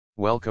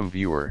Welcome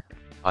viewer,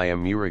 I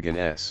am Murugan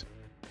S.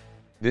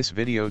 This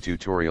video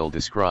tutorial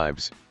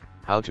describes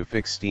how to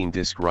fix Steam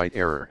disk write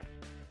error.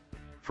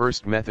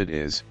 First method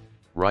is,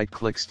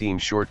 right-click Steam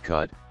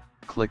shortcut,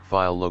 click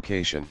File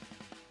Location.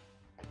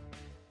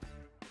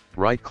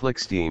 Right-click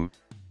Steam,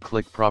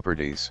 click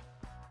Properties.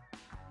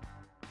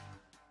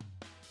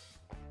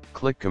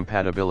 Click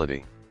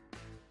Compatibility.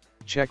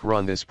 Check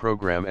Run this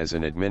program as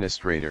an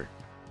administrator.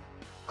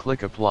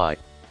 Click Apply,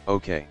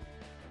 OK.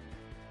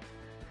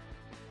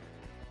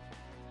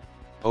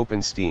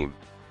 Open Steam.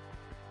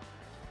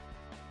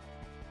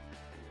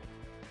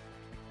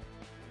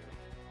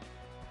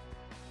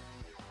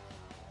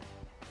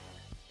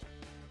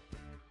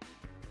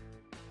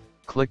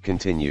 Click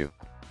Continue.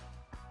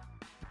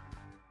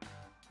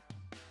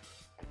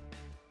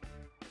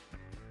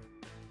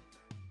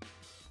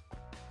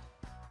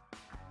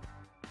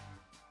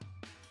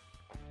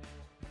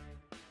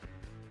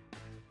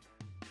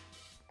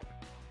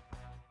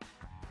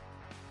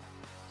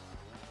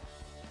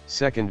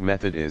 Second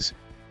method is,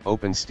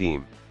 open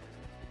Steam.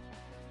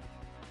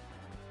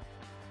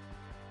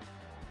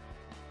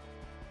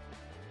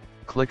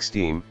 Click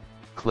Steam,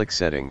 click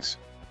Settings.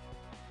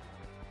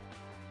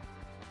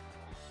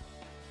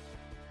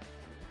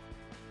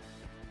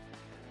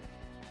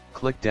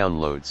 Click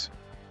Downloads.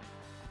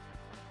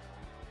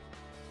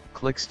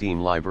 Click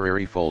Steam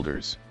Library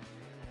Folders.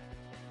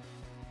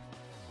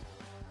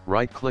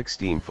 Right-click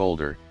Steam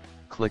folder,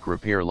 click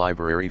Repair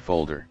Library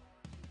folder.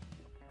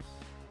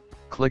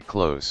 Click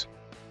Close.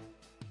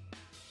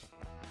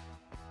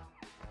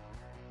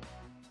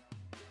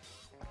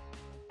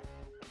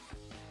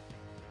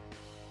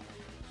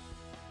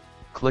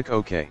 Click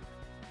OK.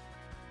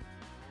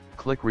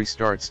 Click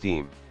Restart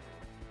Steam.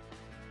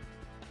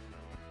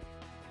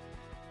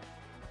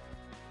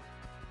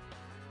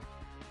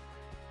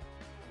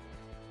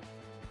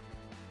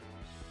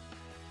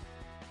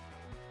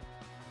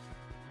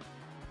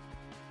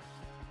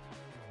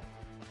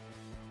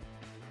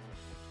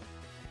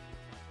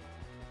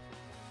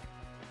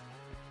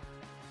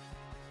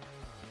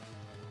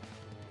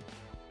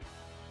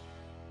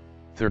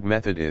 Third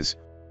method is,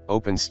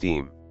 open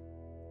Steam.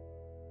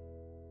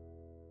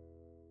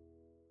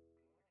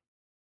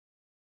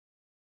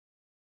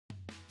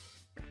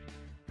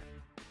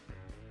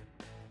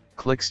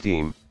 Click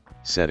Steam,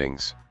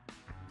 Settings.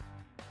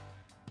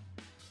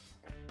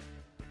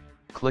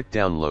 Click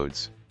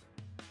Downloads.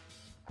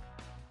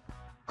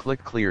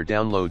 Click Clear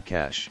Download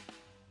Cache.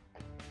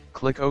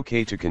 Click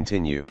OK to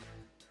continue.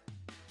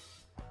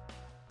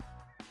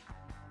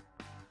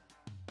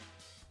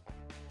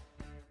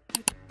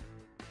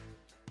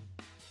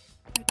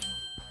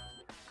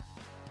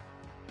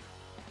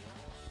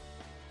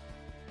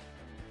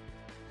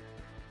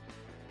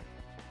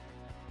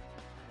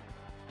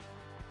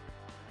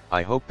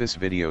 I hope this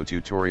video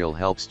tutorial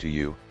helps to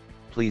you.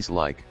 Please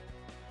like,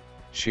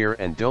 share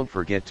and don't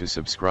forget to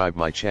subscribe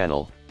my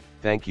channel.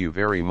 Thank you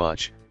very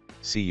much.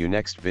 See you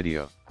next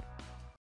video.